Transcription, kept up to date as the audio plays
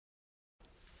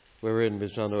We're in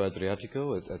Misano,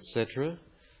 Adriatico, etc.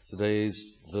 Today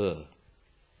is the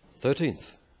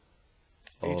 13th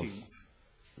of 18th.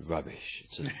 Rubbish.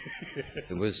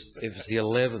 It was the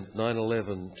 11th,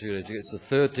 9/11, 2 days ago. It's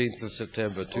the 13th of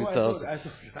September, 2006.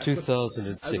 I thought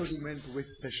you meant which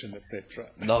session,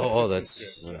 etc. No,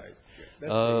 that's... right.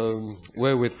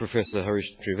 We're with Professor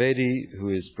Harish Trivedi, who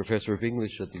is Professor of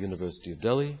English at the University of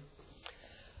Delhi.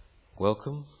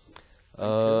 Welcome.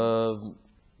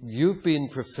 You've been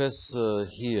Professor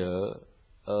here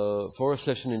for a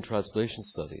session in translation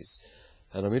studies,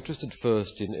 and I'm interested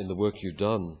first in the work you've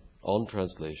done on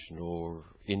translation or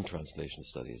in translation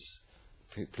studies.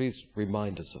 Please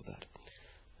remind us of that.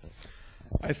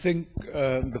 I think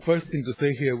the first thing to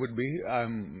say here would be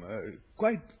I'm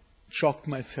quite shocked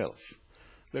myself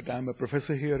that I'm a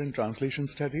professor here in translation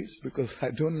studies, because I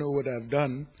don't know what I've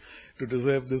done to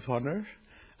deserve this honor.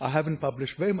 I haven't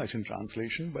published very much in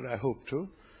translation, but I hope to.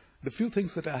 The few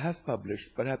things that I have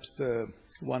published, perhaps the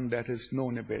one that is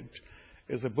known a bit,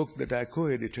 is a book that I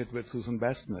co-edited with Susan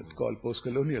Bassnett called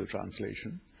Postcolonial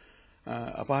Translation.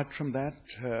 Apart from that,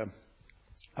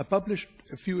 I published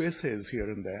a few essays here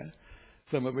and there,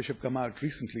 some of which have come out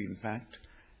recently, in fact.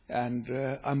 And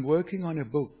I'm working on a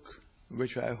book,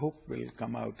 which I hope will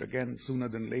come out again sooner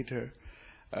than later,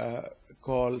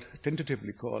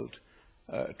 tentatively called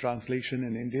Translation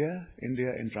in India,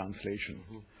 India in Translation.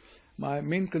 Mm-hmm. My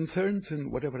main concerns in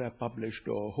whatever I've published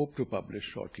or hope to publish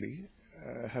shortly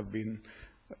have been,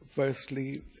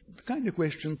 firstly, the kind of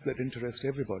questions that interest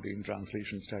everybody in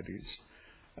translation studies,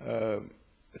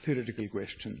 theoretical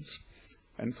questions.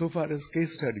 And so far as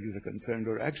case studies are concerned,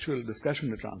 or actual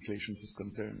discussion of translations is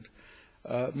concerned,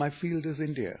 my field is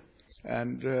India.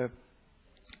 And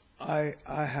I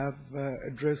have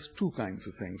addressed two kinds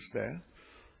of things there.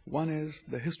 One is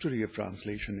the history of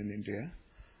translation in India,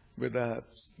 with our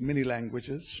many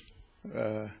languages,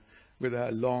 with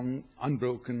our long,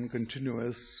 unbroken,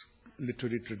 continuous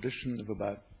literary tradition of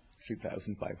about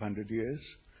 3,500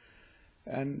 years.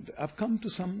 And I've come to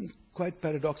some quite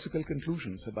paradoxical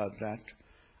conclusions about that,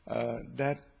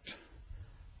 that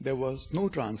there was no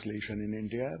translation in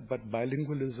India, but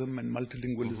bilingualism and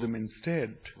multilingualism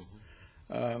instead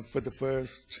for the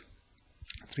first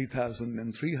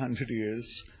 3,300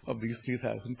 years of these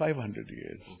 3,500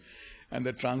 years. And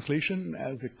the translation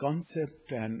as a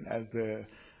concept and as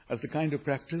the kind of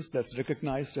practice that's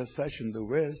recognized as such in the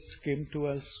West came to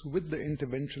us with the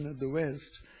intervention of the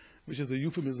West, which is a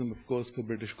euphemism, of course, for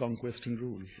British conquest and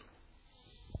rule.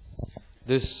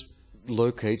 This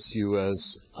locates you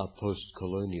as a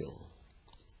post-colonial.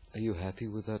 Are you happy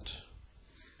with that?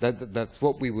 That's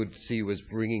what we would see you as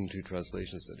bringing to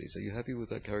translation studies. Are you happy with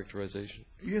that characterization?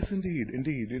 Yes, indeed,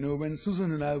 indeed. You know, when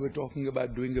Susan and I were talking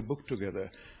about doing a book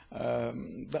together,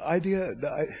 the idea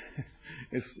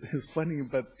is funny,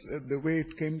 but the way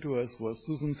it came to us was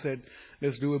Susan said,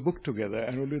 let's do a book together,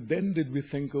 and only then did we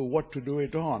think of what to do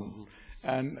it on.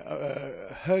 And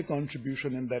her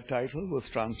contribution in that title was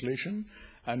translation,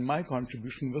 and my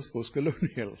contribution was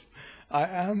post-colonial.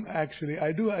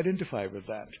 I do identify with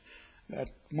that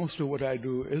most of what I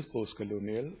do is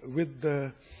post-colonial, with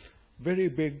the very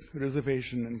big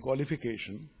reservation and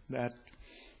qualification that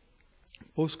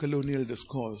post-colonial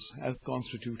discourse, as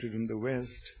constituted in the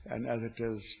West and as it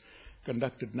is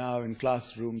conducted now in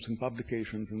classrooms and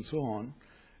publications and so on,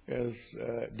 is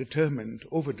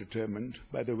over-determined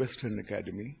by the Western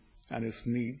Academy and its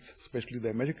needs, especially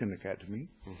the American Academy.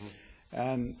 Mm-hmm.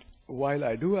 And while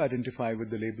I do identify with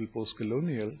the label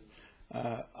post-colonial,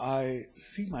 I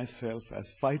see myself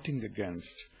as fighting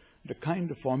against the kind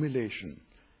of formulation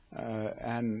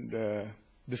and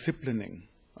disciplining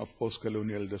of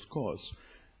post-colonial discourse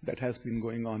that has been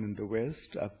going on in the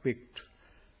West. I've picked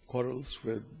quarrels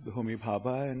with Homi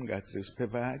Bhabha and Gayatri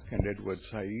Spivak and Edward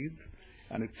Said,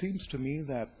 and it seems to me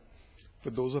that for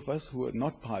those of us who are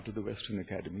not part of the Western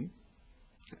Academy,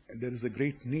 there is a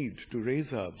great need to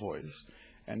raise our voice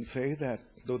and say that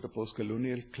though the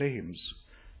post-colonial claims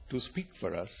to speak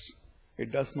for us,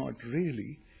 it does not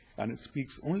really, and it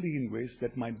speaks only in ways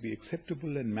that might be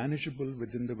acceptable and manageable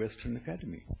within the Western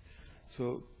Academy.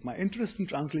 So my interest in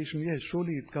translation, yes,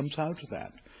 surely it comes out of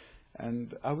that.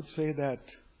 And I would say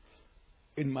that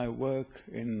in my work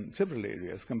in several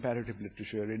areas, comparative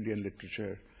literature, Indian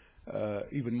literature,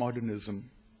 even modernism,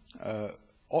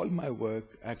 all my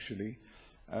work actually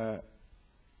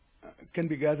can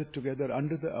be gathered together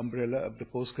under the umbrella of the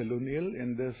post-colonial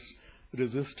in this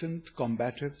resistant,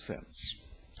 combative sense.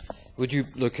 Would you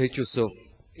locate yourself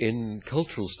in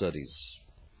cultural studies,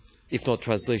 if not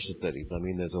translation studies? I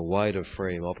mean, there's a wider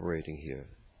frame operating here.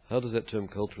 How does that term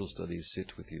cultural studies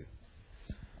sit with you?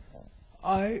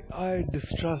 I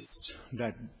distrust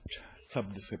that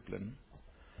subdiscipline.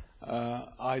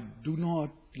 I do not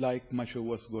like much of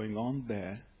what's going on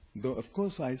there, though of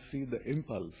course I see the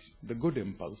impulse, the good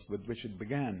impulse with which it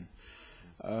began.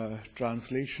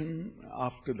 Translation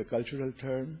after the cultural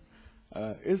turn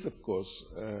is of course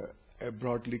a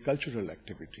broadly cultural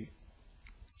activity.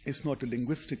 It's not a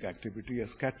linguistic activity,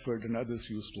 as Catford and others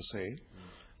used to say.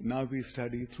 Now we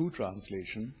study through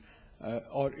translation,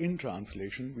 or in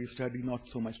translation, we study not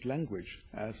so much language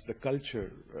as the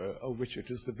culture of which it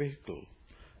is the vehicle.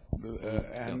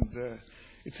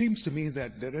 It seems to me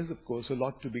that there is, of course, a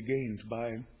lot to be gained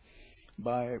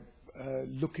by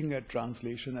looking at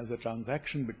translation as a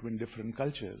transaction between different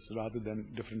cultures rather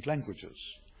than different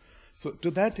languages. So to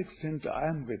that extent, I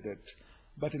am with it.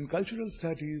 But in cultural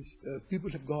studies,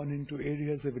 people have gone into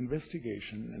areas of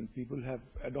investigation and people have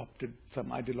adopted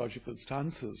some ideological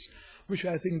stances, which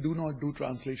I think do not do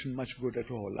translation much good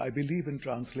at all. I believe in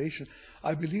translation.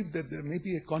 I believe that there may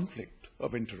be a conflict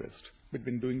of interest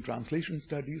between doing translation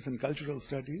studies and cultural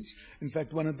studies. In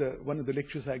fact, one of the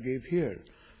lectures I gave here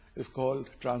is called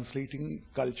Translating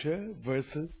Culture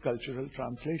versus Cultural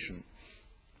Translation.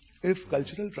 If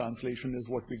cultural translation is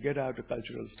what we get out of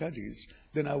cultural studies,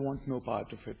 then I want no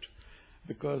part of it.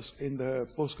 Because in the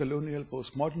post-colonial,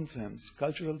 post-modern sense,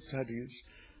 cultural studies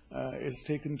is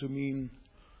taken to mean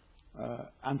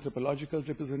anthropological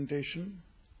representation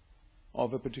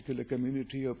of a particular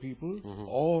community or people,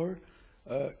 or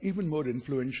even more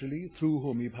influentially, through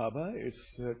Homi Bhabha,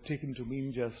 it's taken to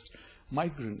mean just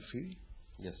migrancy.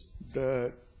 Yes.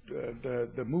 The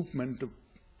movement of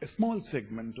a small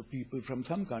segment of people from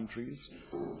some countries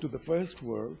to the first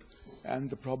world,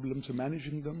 and the problems of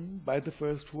managing them by the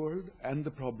first world, and the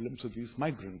problems of these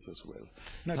migrants as well.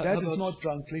 Now, that is not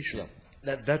translation.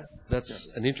 Yeah.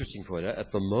 That's an interesting point.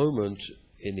 At the moment,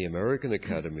 in the American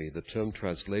Academy, the term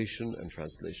translation and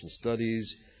translation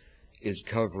studies is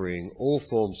covering all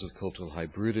forms of cultural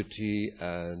hybridity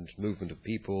and movement of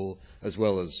people, as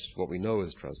well as what we know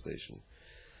as translation.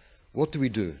 What do we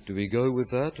do? Do we go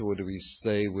with that, or do we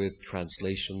stay with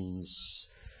translations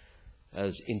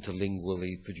as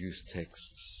interlingually produced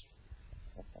texts?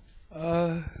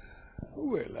 Well,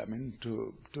 I mean,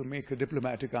 to make a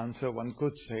diplomatic answer, one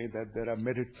could say that there are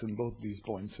merits in both these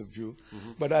points of view,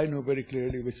 but I know very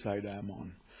clearly which side I am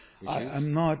on.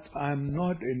 I'm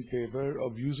not in favor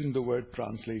of using the word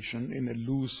translation in a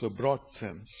loose or broad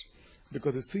sense,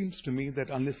 because it seems to me that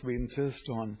unless we insist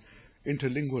on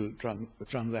interlingual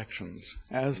transactions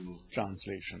as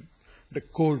translation, the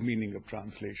core meaning of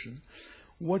translation,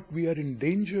 what we are in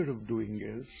danger of doing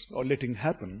is, or letting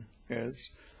happen,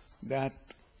 is that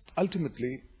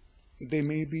ultimately there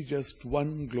may be just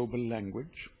one global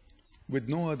language with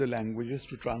no other languages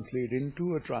to translate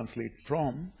into or translate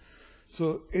from.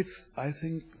 So it's, I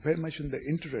think, very much in the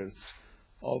interest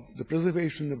of the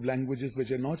preservation of languages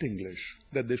which are not English,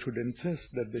 that they should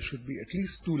insist that there should be at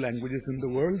least 2 languages in the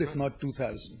world, if not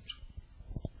 2,000.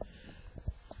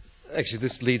 Actually,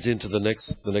 this leads into the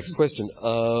next question.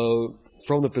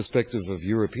 From the perspective of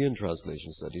European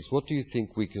translation studies, what do you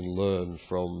think we can learn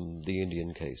from the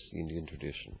Indian case, the Indian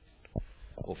tradition,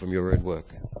 or from your own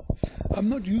work? I'm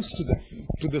not used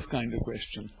to this kind of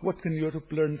question. What can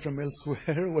Europe learn from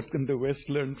elsewhere? What can the West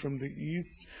learn from the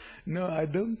East? No, I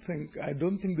don't think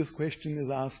this question is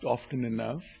asked often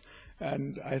enough,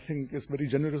 and I think it's very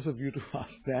generous of you to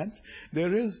ask that.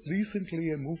 There is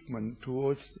recently a movement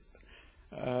towards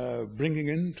bringing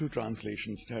into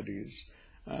translation studies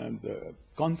the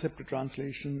concept of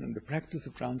translation and the practice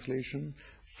of translation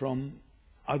from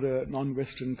other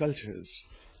non-Western cultures.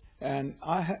 And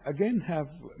I, again, have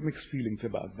mixed feelings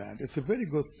about that. It's a very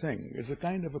good thing. It's a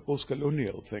kind of a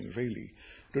post-colonial thing, really,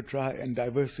 to try and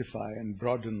diversify and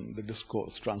broaden the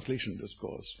discourse, translation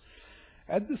discourse.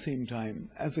 At the same time,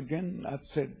 as again I've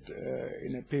said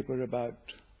in a paper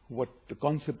about what the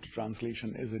concept of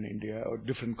translation is in India, or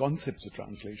different concepts of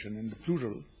translation in the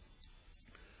plural,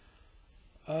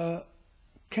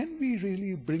 can we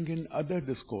really bring in other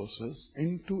discourses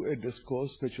into a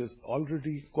discourse which is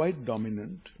already quite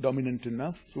dominant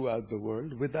enough throughout the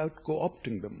world, without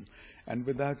co-opting them and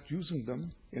without using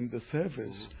them in the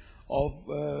service of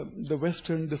the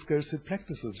Western discursive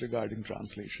practices regarding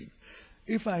translation?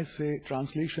 If I say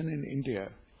translation in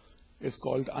India is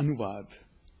called anuvad,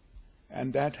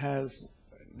 and that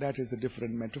is a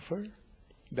different metaphor,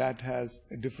 that has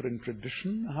a different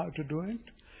tradition how to do it,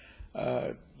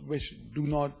 which do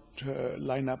not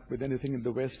line up with anything in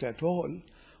the West at all,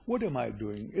 what am I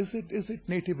doing? Is it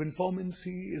native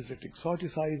informancy? Is it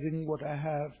exoticizing what I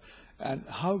have? And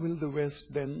how will the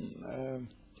West then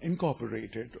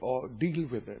incorporate it or deal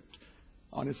with it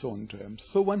on its own terms.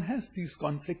 So one has these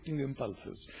conflicting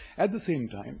impulses. At the same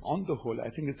time, on the whole, I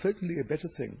think it's certainly a better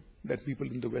thing that people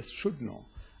in the West should know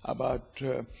about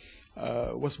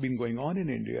what's been going on in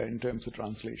India in terms of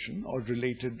translation or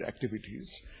related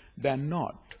activities than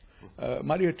not.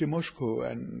 Maria Timoshko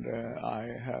and I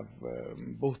have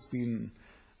both been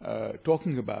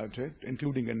talking about it,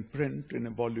 including in print in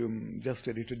a volume just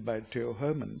edited by Theo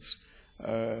Hermans,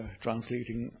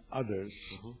 translating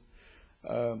others.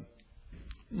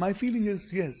 My feeling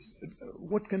is, yes,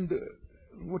 what can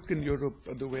Europe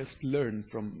or the West learn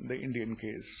from the Indian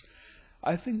case?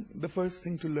 I think the first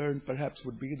thing to learn perhaps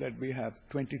would be that we have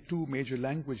 22 major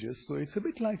languages, so it's a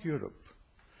bit like Europe.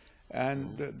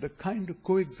 And the kind of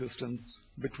coexistence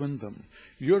between them.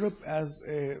 Europe as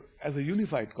a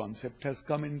unified concept has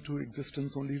come into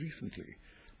existence only recently.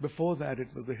 Before that, it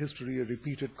was a history of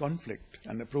repeated conflict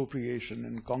and appropriation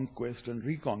and conquest and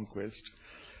reconquest.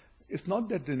 It's not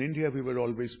that in India we were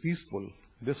always peaceful.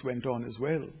 This went on as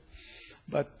well.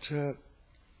 But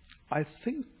I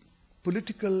think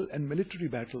political and military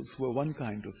battles were one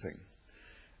kind of thing.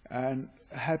 And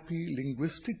happy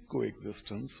linguistic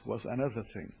coexistence was another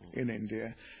thing in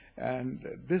India. And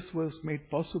this was made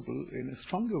possible in a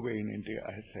stronger way in India,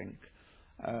 I think,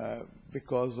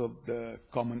 because of the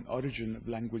common origin of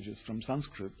languages from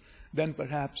Sanskrit, than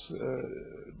perhaps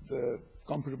the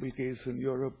comparable case in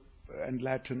Europe and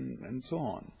Latin and so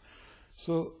on.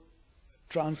 So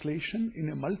translation in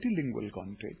a multilingual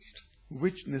context,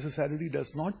 which necessarily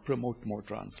does not promote more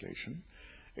translation,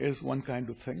 is one kind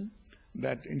of thing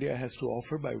that India has to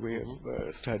offer by way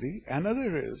of study.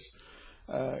 Another is,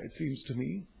 it seems to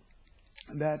me,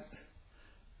 that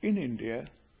in India,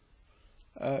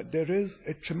 there is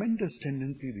a tremendous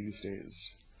tendency these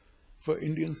days for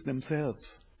Indians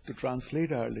themselves to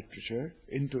translate our literature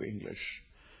into English.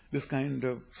 This kind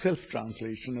of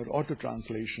self-translation or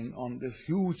auto-translation on this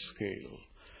huge scale,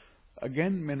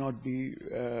 again, may not be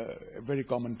a very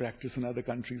common practice in other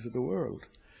countries of the world.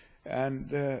 And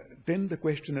then the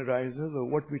question arises of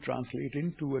what we translate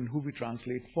into and who we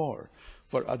translate for.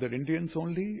 For other Indians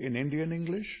only, in Indian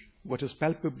English, what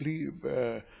palpably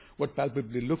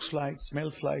looks like,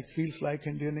 smells like, feels like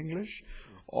Indian English?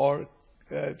 Or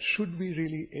should we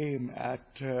really aim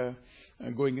at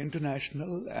going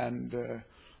international and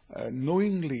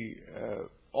knowingly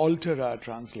alter our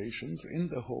translations in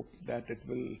the hope that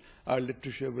our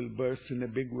literature will burst in a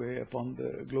big way upon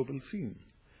the global scene?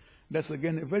 That's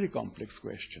again a very complex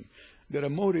question. There are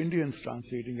more Indians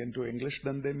translating into English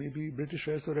than there may be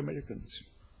Britishers or Americans.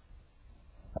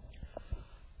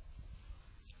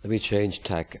 Let me change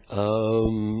tack.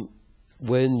 When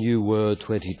you were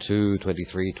 22,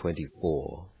 23,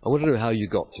 24, I want to know how you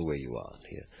got to where you are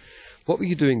here. What were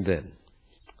you doing then?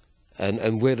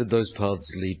 And where did those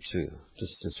paths lead to?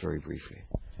 Just very briefly.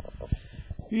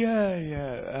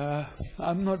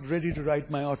 I'm not ready to write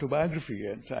my autobiography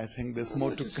yet. I think there's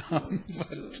more to come.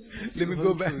 But let me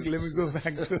go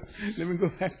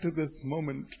back to this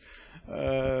moment.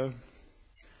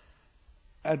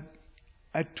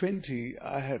 At 20,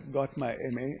 I had got my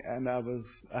MA, and I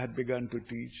had begun to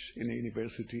teach in a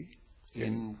university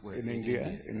in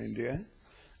India.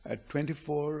 At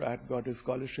 24, I had got a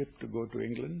scholarship to go to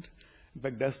England. In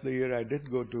fact, that's the year I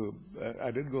did go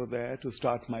there to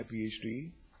start my PhD,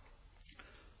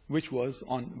 which was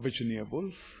on Virginia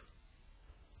Woolf.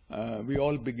 We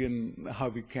all begin how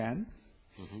we can.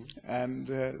 And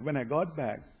when I got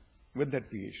back with that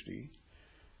PhD,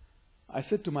 I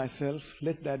said to myself,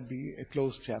 let that be a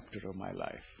closed chapter of my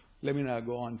life. Let me now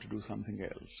go on to do something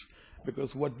else.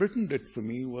 Because what Britain did for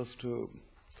me was to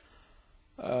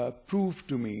prove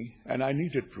to me, and I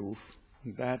needed proof,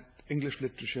 that English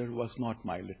literature was not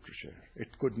my literature.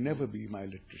 It could never be my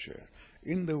literature,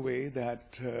 in the way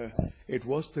that it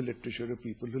was the literature of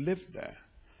people who lived there.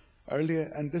 Earlier,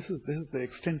 and this is the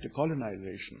extent of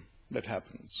colonization that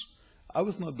happens. I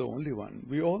was not the only one.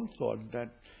 We all thought that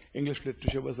English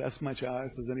literature was as much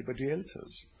ours as anybody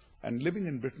else's. And living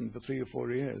in Britain for 3 or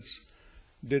 4 years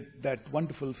did that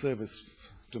wonderful service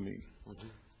to me.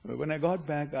 When I got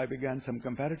back, I began some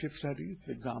comparative studies.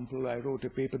 For example, I wrote a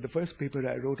paper. The first paper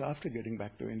I wrote after getting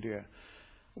back to India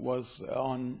was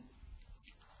on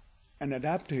an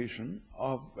adaptation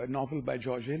of a novel by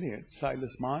George Eliot,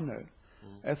 Silas Marner,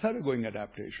 a thoroughgoing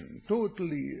adaptation, total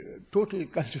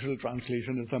cultural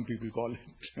translation, as some people call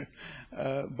it,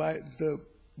 by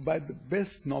the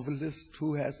best novelist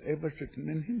who has ever written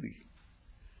in Hindi.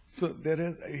 So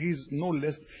he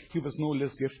was no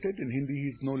less gifted in Hindi,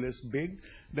 he's no less big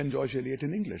than George Eliot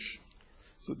in English.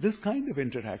 So this kind of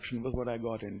interaction was what I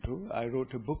got into. I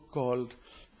wrote a book called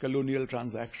colonial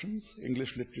transactions,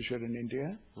 English literature in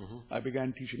India. I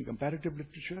began teaching comparative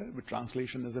literature with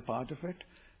translation as a part of it.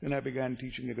 Then I began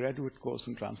teaching a graduate course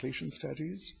in translation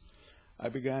studies. I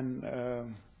began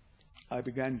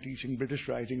teaching British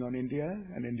writing on India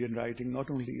and Indian writing not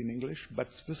only in English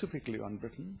but specifically on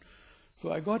Britain.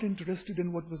 So I got interested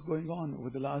in what was going on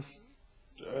over the last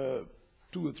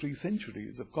 2 or 3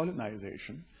 centuries of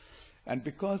colonization. And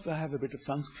because I have a bit of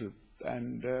Sanskrit,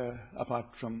 and apart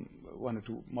from 1 or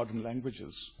 2 modern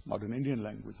languages, modern Indian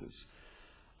languages,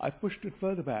 I pushed it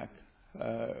further back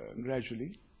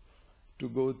gradually to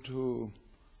go to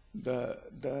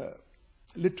the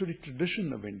literary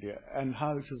tradition of India and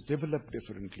how it has developed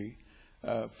differently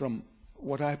from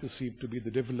what I perceive to be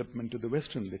the development of the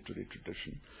Western literary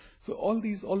tradition. So all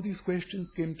these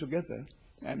questions came together,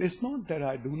 and it's not that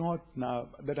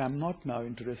I'm not now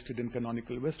interested in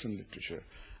canonical Western literature.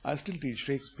 I still teach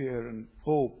Shakespeare and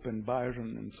Pope and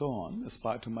Byron and so on as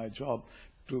part of my job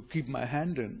to keep my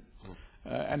hand in,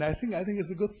 and I think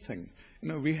it's a good thing.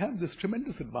 We have this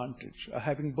tremendous advantage of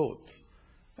having both.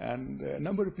 And a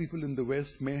number of people in the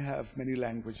West may have many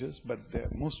languages, but they're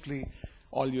mostly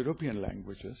all European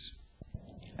languages.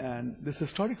 And this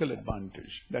historical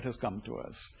advantage that has come to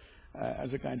us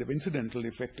as a kind of incidental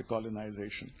effect of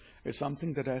colonization is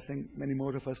something that I think many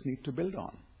more of us need to build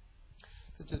on.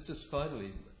 Just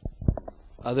finally,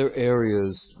 are there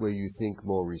areas where you think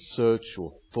more research or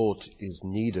thought is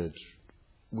needed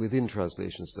within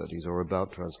translation studies or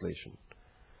about translation?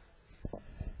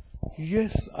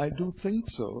 Yes, I do think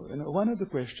so. One of the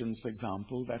questions, for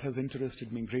example, that has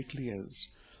interested me greatly is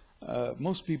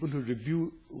most people who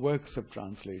review works of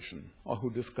translation or who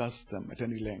discuss them at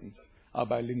any length are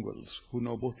bilinguals who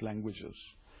know both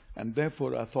languages and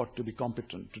therefore are thought to be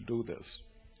competent to do this.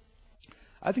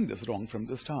 I think that's wrong from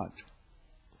the start,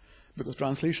 because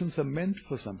translations are meant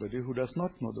for somebody who does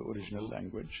not know the original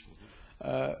language.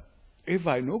 If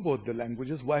I know both the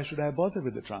languages, why should I bother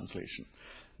with the translation?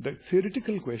 The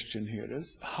theoretical question here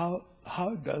is how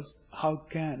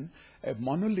can a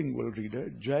monolingual reader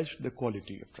judge the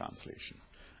quality of translation?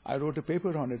 I wrote a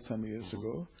paper on it some years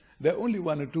ago. There are only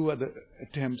 1 or 2 other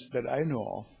attempts that I know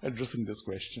of addressing this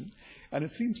question, and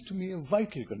it seems to me a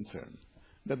vital concern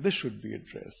that this should be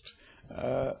addressed.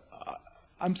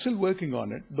 I'm still working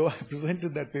on it, though I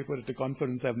presented that paper at a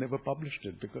conference. I've never published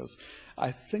it because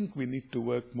I think we need to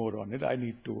work more on it. I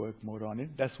need to work more on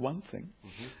it. That's one thing.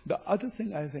 The other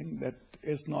thing I think that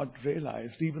is not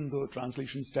realized, even though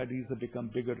translation studies have become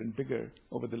bigger and bigger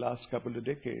over the last couple of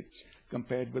decades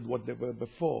compared with what they were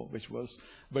before, which was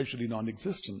virtually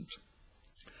non-existent,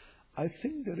 I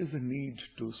think there is a need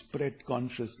to spread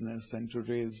consciousness and to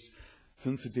raise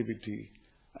sensitivity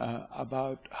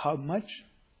about how much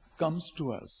comes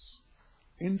to us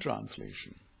in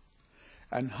translation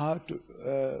and how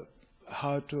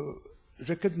to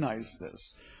recognize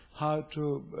this, how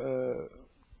to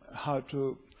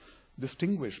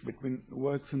distinguish between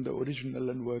works in the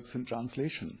original and works in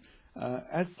translation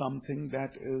as something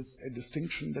that is a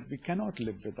distinction that we cannot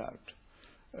live without.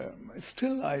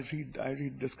 Still, I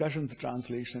read discussions of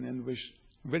translation in which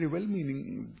very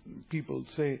well-meaning people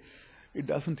say it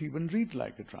doesn't even read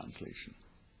like a translation.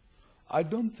 I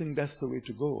don't think that's the way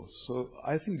to go. So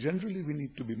I think generally we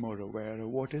need to be more aware of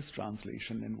what is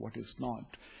translation and what is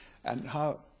not. And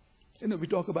how, we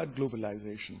talk about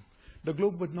globalization. The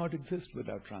globe would not exist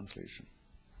without translation.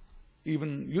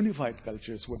 Even unified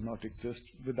cultures would not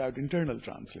exist without internal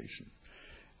translation.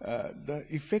 The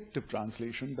effect of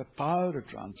translation, the power of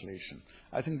translation,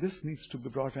 I think this needs to be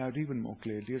brought out even more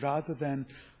clearly rather than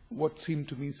what seem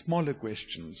to me smaller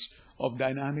questions of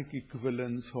dynamic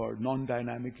equivalence or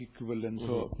non-dynamic equivalence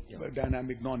or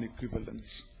dynamic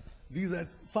non-equivalence. These are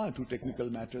far too technical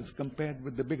matters compared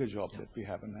with the bigger job that we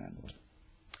have in hand.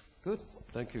 Good.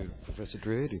 Thank you, Professor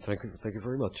Trivedi. Thank you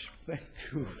very much.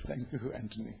 Thank you,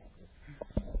 Anthony.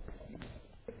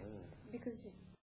 Because